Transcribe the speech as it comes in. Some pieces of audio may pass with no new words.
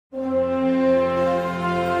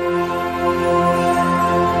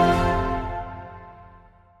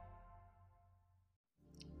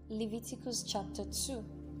Leviticus chapter 2.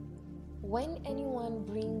 When anyone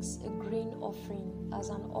brings a grain offering as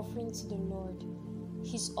an offering to the Lord,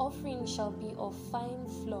 his offering shall be of fine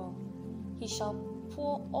flour. He shall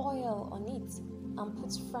pour oil on it and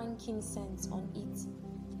put frankincense on it,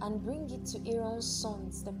 and bring it to Aaron's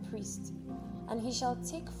sons the priest. And he shall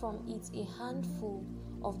take from it a handful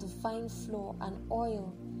of the fine flour and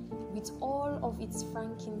oil with all of its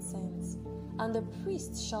frankincense, and the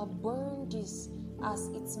priest shall burn this as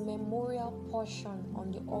its memorial portion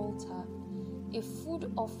on the altar, a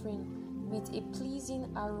food offering with a pleasing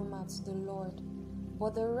aroma to the Lord.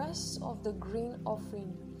 But the rest of the grain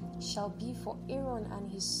offering shall be for Aaron and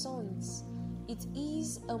his sons. It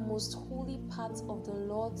is a most holy part of the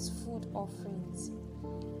Lord's food offerings.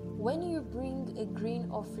 When you bring a grain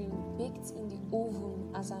offering baked in the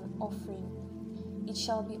oven as an offering, it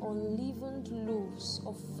shall be unleavened loaves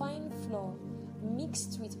of fine flour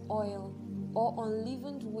mixed with oil, or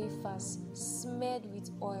unleavened wafers smeared with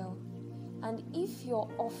oil. And if your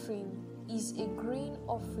offering is a grain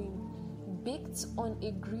offering baked on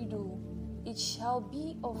a griddle, it shall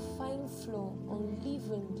be of fine flour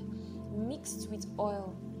unleavened, mixed with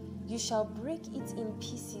oil. You shall break it in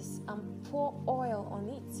pieces and pour oil on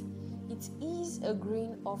it. It is a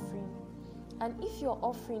grain offering. And if your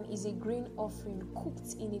offering is a grain offering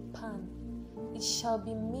cooked in a pan, it shall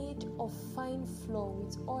be made of fine flour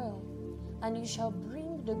with oil. And you shall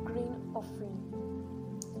bring the grain offering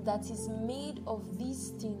that is made of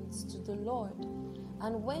these things to the Lord.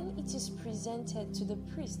 And when it is presented to the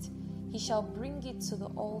priest, he shall bring it to the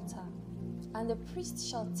altar. And the priest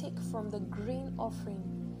shall take from the grain offering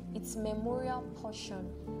its memorial portion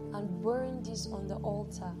and burn this on the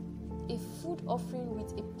altar, a food offering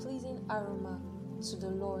with a pleasing aroma to the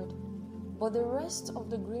Lord. But the rest of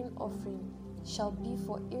the grain offering shall be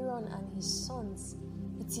for Aaron and his sons.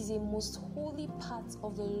 It is a most holy part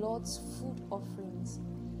of the Lord's food offerings.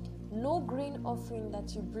 No grain offering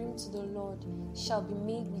that you bring to the Lord shall be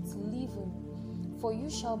made with leaven, for you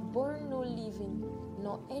shall burn no leaven,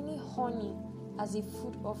 nor any honey as a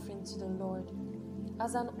food offering to the Lord.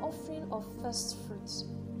 As an offering of first fruits,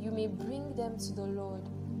 you may bring them to the Lord,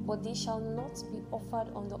 but they shall not be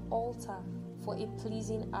offered on the altar for a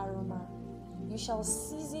pleasing aroma. You shall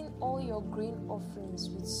season all your grain offerings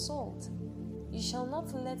with salt. You shall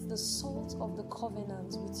not let the salt of the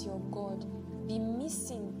covenant with your God be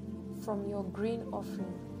missing from your grain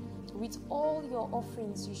offering. With all your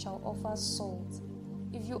offerings you shall offer salt.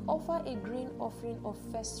 If you offer a grain offering of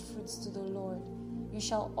first fruits to the Lord, you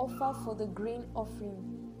shall offer for the grain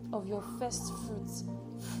offering of your first fruits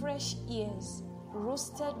fresh ears,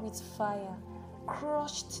 roasted with fire,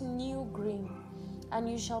 crushed new grain, and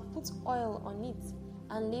you shall put oil on it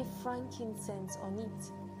and lay frankincense on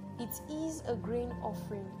it. It is a grain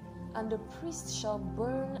offering, and the priest shall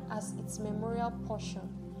burn as its memorial portion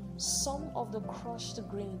some of the crushed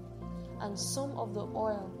grain and some of the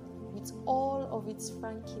oil with all of its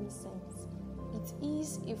frankincense. It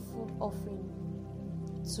is a food offering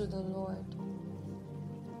to the Lord.